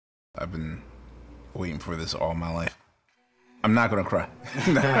I've been waiting for this all my life. I'm not gonna cry.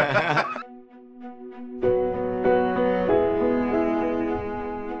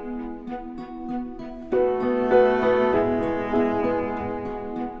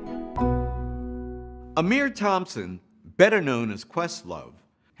 Amir Thompson, better known as QuestLove,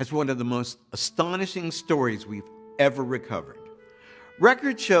 has one of the most astonishing stories we've ever recovered.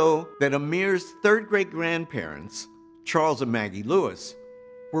 Records show that Amir's third great-grandparents, Charles and Maggie Lewis,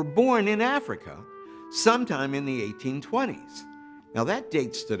 were born in Africa sometime in the 1820s. Now that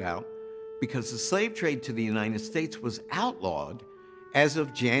date stood out because the slave trade to the United States was outlawed as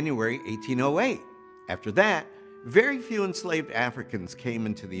of January 1808. After that, very few enslaved Africans came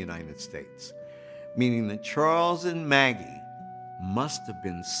into the United States, meaning that Charles and Maggie must have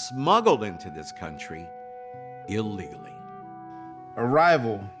been smuggled into this country illegally.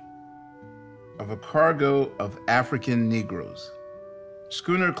 Arrival of a cargo of African Negroes.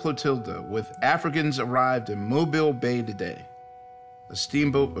 Schooner Clotilda with Africans arrived in Mobile Bay today. A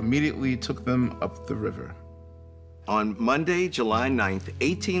steamboat immediately took them up the river. On Monday, July 9th,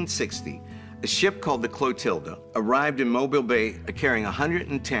 1860, a ship called the Clotilda arrived in Mobile Bay carrying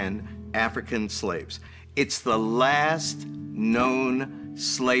 110 African slaves. It's the last known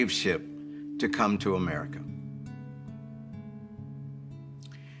slave ship to come to America.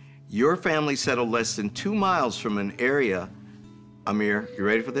 Your family settled less than 2 miles from an area, Amir, you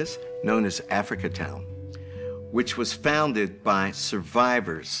ready for this? Known as Africatown, which was founded by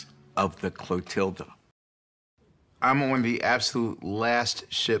survivors of the Clotilda. I'm on the absolute last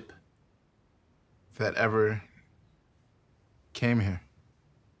ship that ever came here.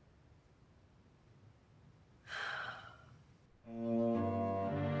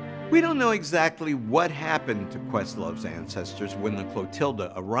 We don't know exactly what happened to QuestLove's ancestors when the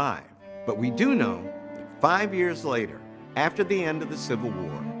Clotilda arrived, but we do know that 5 years later, after the end of the Civil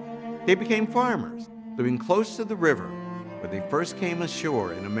War, they became farmers, living close to the river where they first came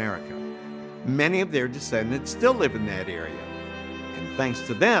ashore in America. Many of their descendants still live in that area, and thanks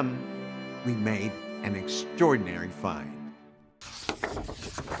to them, we made an extraordinary find.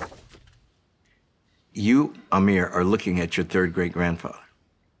 You, Amir, are looking at your third great-grandfather.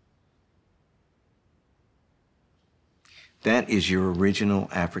 That is your original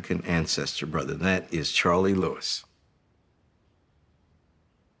African ancestor, brother. That is Charlie Lewis.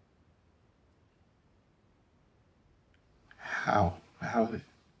 How? How'd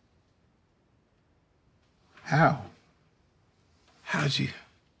you?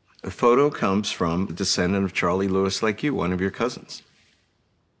 The photo comes from a descendant of Charlie Lewis like you, one of your cousins.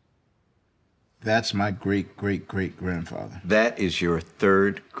 That's my great-great-great-grandfather. That is your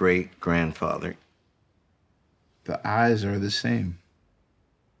third great-grandfather. The eyes are the same.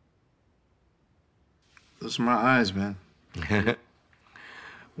 Those are my eyes, man.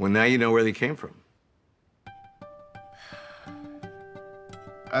 Well, now you know where they came from.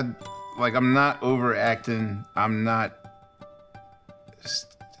 I'm not overacting. I'm not.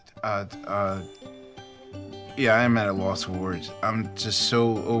 Yeah, I am at a loss for words. I'm just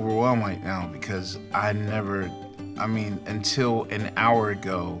so overwhelmed right now because until an hour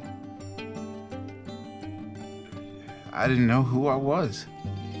ago, I didn't know who I was.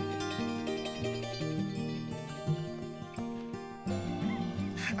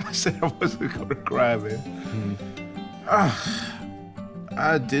 I said I wasn't gonna cry, man.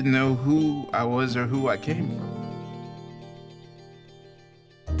 I didn't know who I was or who I came from.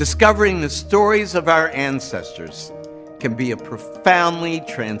 Discovering the stories of our ancestors can be a profoundly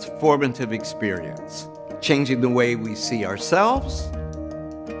transformative experience, changing the way we see ourselves,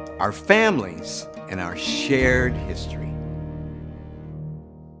 our families, and our shared history.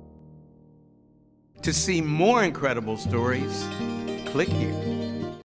 To see more incredible stories, click here.